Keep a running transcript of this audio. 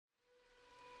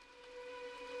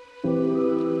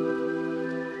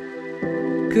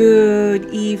Good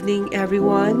evening,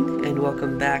 everyone, and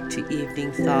welcome back to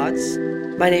Evening Thoughts.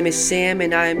 My name is Sam,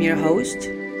 and I am your host.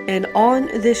 And on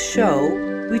this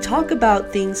show, we talk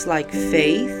about things like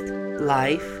faith,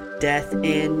 life, death,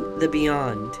 and the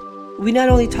beyond. We not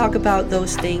only talk about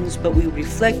those things, but we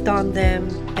reflect on them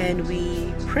and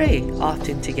we pray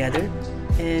often together.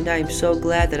 And I am so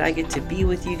glad that I get to be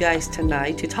with you guys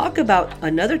tonight to talk about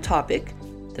another topic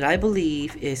that I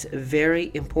believe is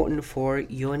very important for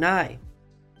you and I.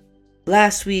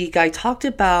 Last week, I talked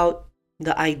about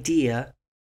the idea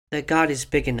that God is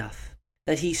big enough,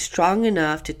 that He's strong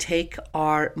enough to take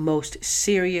our most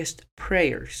serious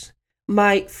prayers.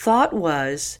 My thought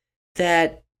was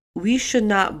that we should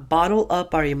not bottle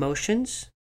up our emotions,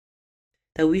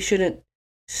 that we shouldn't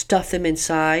stuff them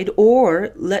inside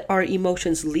or let our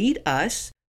emotions lead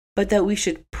us, but that we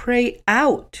should pray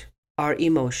out our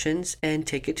emotions and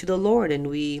take it to the Lord. And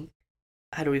we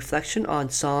had a reflection on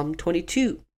Psalm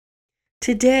 22.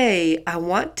 Today, I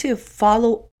want to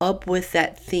follow up with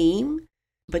that theme,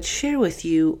 but share with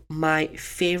you my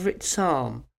favorite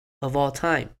psalm of all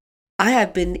time. I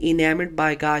have been enamored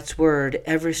by God's Word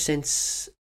ever since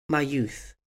my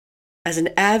youth. As an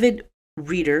avid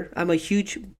reader, I'm a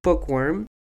huge bookworm.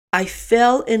 I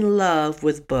fell in love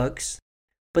with books,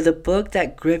 but the book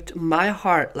that gripped my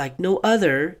heart like no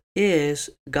other is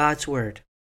God's Word.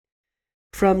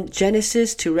 From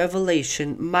Genesis to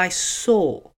Revelation, my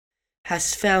soul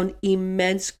has found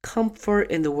immense comfort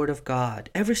in the Word of God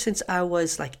ever since I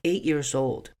was like 8 years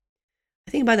old.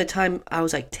 I think by the time I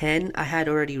was like 10, I had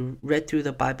already read through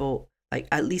the Bible like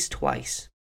at least twice.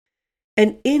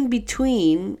 And in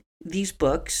between these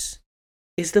books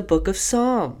is the book of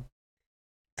Psalm.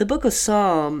 The book of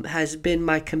Psalm has been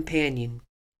my companion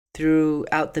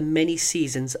throughout the many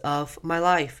seasons of my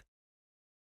life.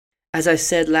 As I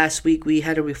said last week, we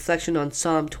had a reflection on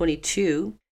Psalm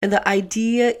 22, and the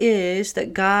idea is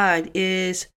that God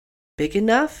is big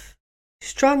enough,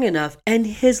 strong enough, and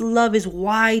His love is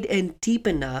wide and deep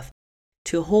enough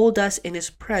to hold us in His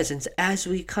presence as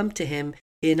we come to Him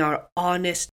in our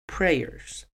honest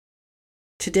prayers.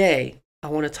 Today, I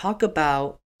want to talk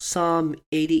about Psalm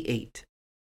 88.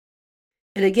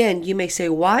 And again, you may say,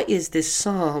 why is this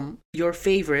psalm your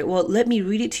favorite? Well, let me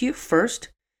read it to you first,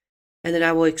 and then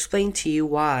I will explain to you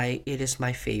why it is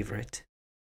my favorite.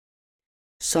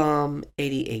 Psalm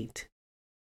 88.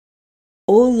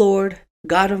 O Lord,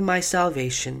 God of my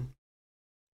salvation,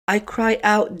 I cry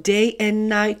out day and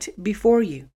night before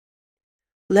you.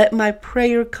 Let my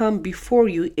prayer come before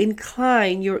you.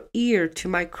 Incline your ear to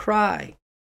my cry.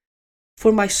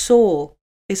 For my soul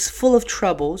is full of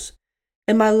troubles,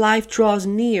 and my life draws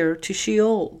near to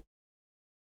Sheol.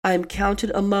 I am counted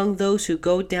among those who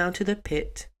go down to the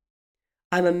pit.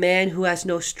 I am a man who has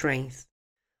no strength,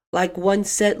 like one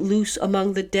set loose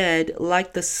among the dead,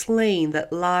 like the slain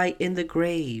that lie in the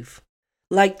grave,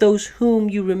 like those whom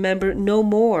you remember no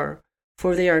more,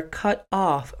 for they are cut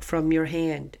off from your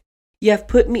hand. You have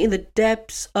put me in the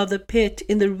depths of the pit,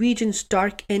 in the regions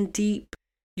dark and deep.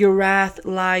 Your wrath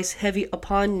lies heavy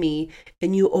upon me,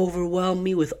 and you overwhelm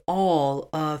me with all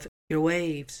of your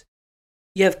waves.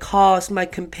 You have caused my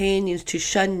companions to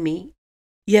shun me.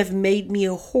 You have made me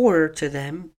a horror to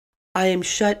them. I am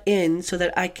shut in so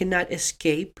that I cannot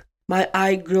escape. My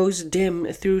eye grows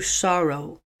dim through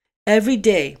sorrow. Every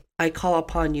day I call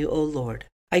upon you, O Lord.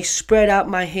 I spread out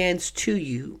my hands to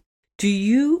you. Do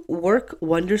you work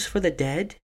wonders for the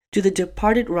dead? Do the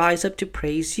departed rise up to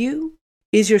praise you?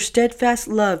 Is your steadfast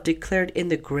love declared in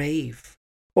the grave,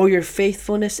 or your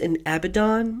faithfulness in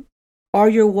Abaddon? Are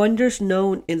your wonders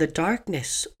known in the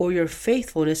darkness, or your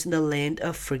faithfulness in the land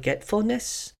of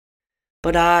forgetfulness?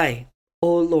 But I,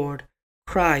 O Lord,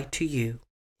 cry to you.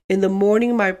 In the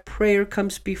morning my prayer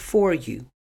comes before you.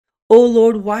 O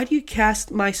Lord, why do you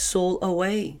cast my soul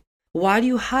away? Why do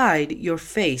you hide your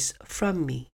face from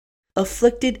me?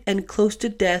 Afflicted and close to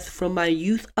death from my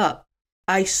youth up,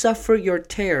 I suffer your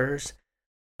terrors.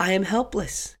 I am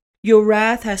helpless. Your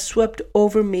wrath has swept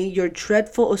over me. Your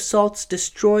dreadful assaults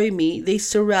destroy me. They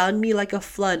surround me like a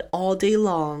flood all day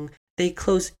long. They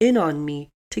close in on me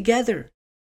together.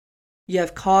 You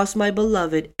have caused my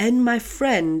beloved and my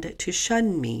friend to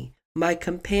shun me. My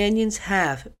companions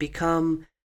have become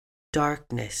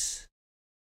darkness.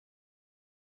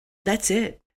 That's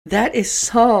it. That is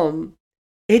Psalm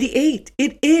 88.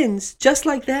 It ends just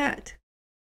like that.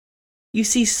 You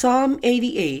see, Psalm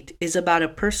 88 is about a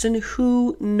person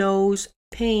who knows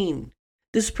pain.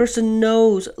 This person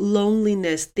knows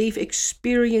loneliness. They've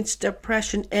experienced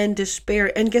depression and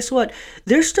despair. And guess what?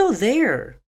 They're still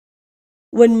there.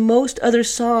 When most other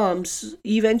Psalms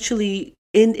eventually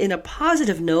end in a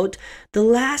positive note, the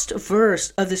last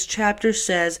verse of this chapter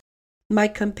says, "My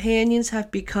companions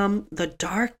have become the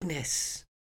darkness."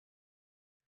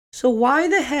 So why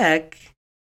the heck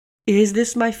is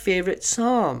this my favorite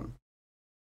psalm?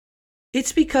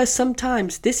 It's because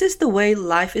sometimes this is the way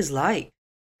life is like.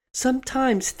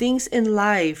 Sometimes things in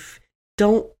life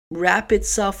don't wrap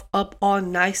itself up all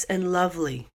nice and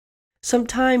lovely.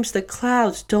 Sometimes the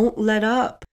clouds don't let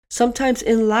up. Sometimes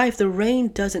in life the rain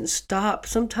doesn't stop.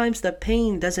 Sometimes the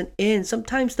pain doesn't end.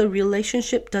 Sometimes the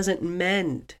relationship doesn't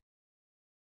mend.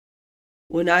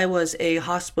 When I was a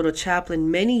hospital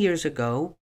chaplain many years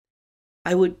ago,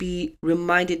 I would be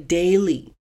reminded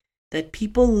daily that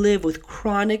people live with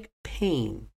chronic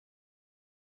pain.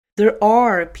 There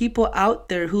are people out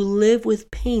there who live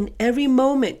with pain every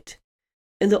moment,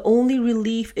 and the only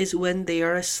relief is when they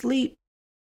are asleep.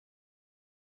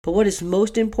 But what is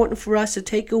most important for us to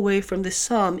take away from this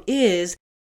psalm is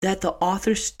that the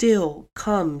author still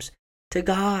comes to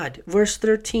God. Verse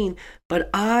 13, "But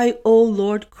I, O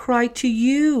Lord, cry to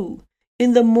you.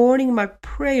 In the morning my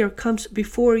prayer comes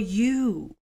before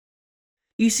you."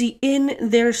 You see, in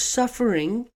their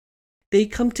suffering, they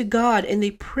come to God and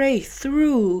they pray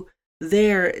through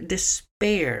their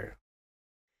despair,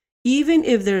 even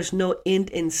if there's no end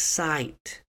in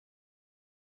sight.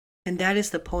 And that is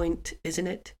the point, isn't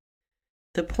it?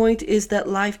 The point is that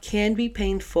life can be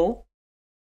painful,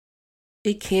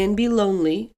 it can be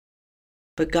lonely,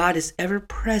 but God is ever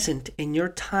present in your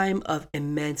time of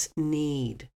immense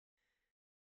need.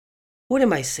 What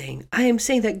am I saying? I am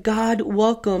saying that God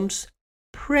welcomes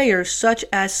prayers such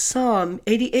as Psalm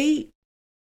 88.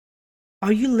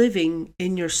 Are you living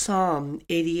in your Psalm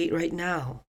 88 right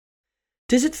now?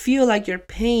 Does it feel like your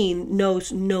pain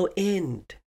knows no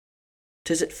end?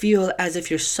 Does it feel as if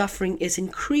your suffering is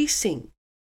increasing?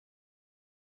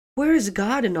 Where is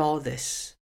God in all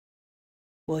this?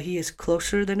 Well, He is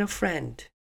closer than a friend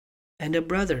and a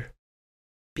brother,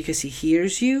 because He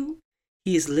hears you,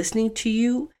 He is listening to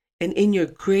you, and in your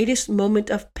greatest moment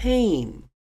of pain,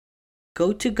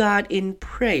 go to God in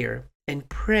prayer and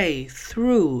pray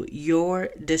through your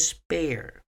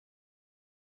despair.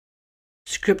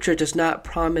 Scripture does not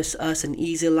promise us an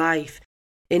easy life.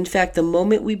 In fact, the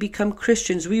moment we become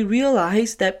Christians, we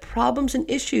realize that problems and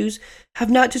issues have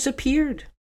not disappeared.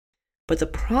 But the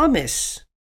promise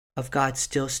of God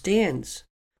still stands.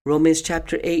 Romans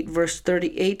chapter 8, verse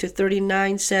 38 to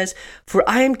 39 says, "For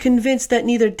I am convinced that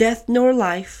neither death nor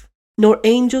life, nor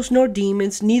angels nor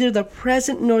demons, neither the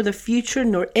present nor the future,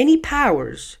 nor any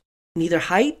powers, neither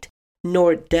height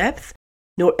nor depth,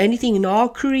 nor anything in all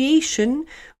creation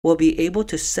will be able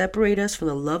to separate us from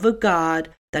the love of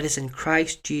God that is in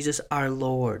Christ Jesus our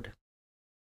Lord."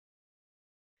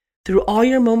 Through all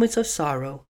your moments of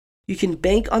sorrow, you can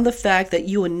bank on the fact that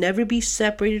you will never be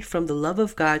separated from the love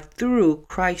of God through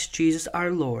Christ Jesus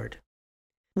our Lord.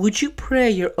 Would you pray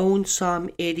your own Psalm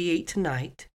 88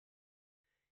 tonight?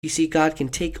 You see, God can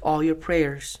take all your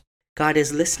prayers. God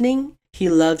is listening. He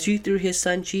loves you through His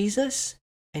Son Jesus,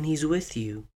 and He's with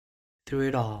you through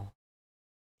it all.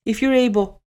 If you're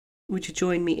able, would you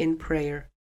join me in prayer?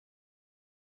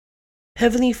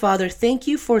 Heavenly Father, thank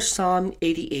you for Psalm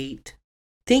 88.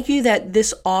 Thank you that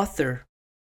this author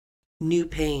knew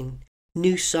pain,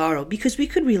 knew sorrow, because we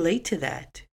could relate to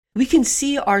that. We can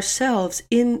see ourselves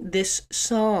in this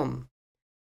psalm.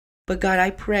 But God, I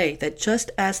pray that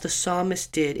just as the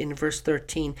psalmist did in verse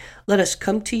 13, let us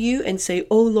come to you and say,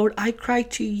 "Oh Lord, I cry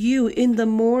to you in the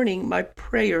morning. My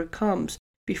prayer comes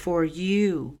before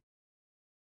you."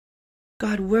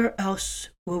 God, where else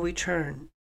will we turn?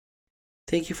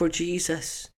 Thank you for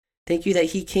Jesus. Thank you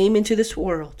that He came into this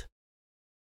world,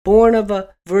 born of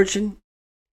a virgin,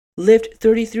 lived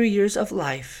 33 years of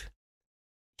life.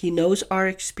 He knows our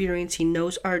experience. He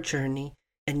knows our journey,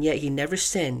 and yet He never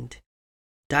sinned.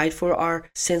 Died for our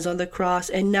sins on the cross,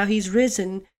 and now He's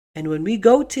risen, and when we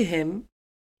go to Him,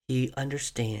 He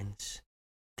understands.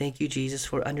 Thank you, Jesus,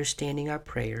 for understanding our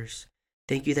prayers.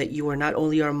 Thank you that you are not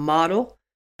only our model,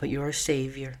 but you're our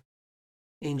Savior.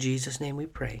 In Jesus' name we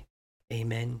pray.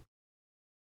 Amen.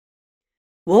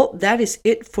 Well, that is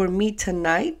it for me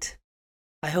tonight.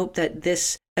 I hope that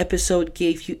this episode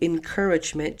gave you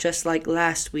encouragement, just like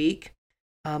last week.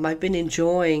 I've been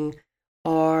enjoying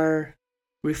our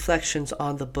reflections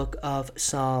on the book of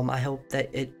Psalm. I hope that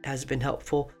it has been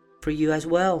helpful for you as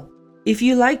well. If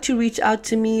you'd like to reach out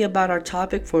to me about our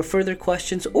topic for further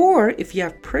questions, or if you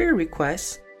have prayer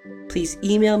requests, please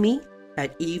email me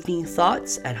at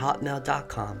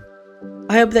eveningthoughts@hotmail.com.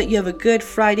 I hope that you have a good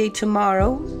Friday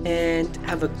tomorrow and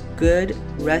have a good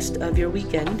rest of your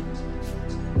weekend.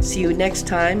 See you next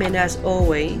time, and as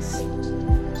always,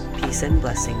 peace and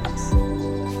blessings.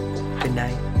 Good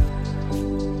night.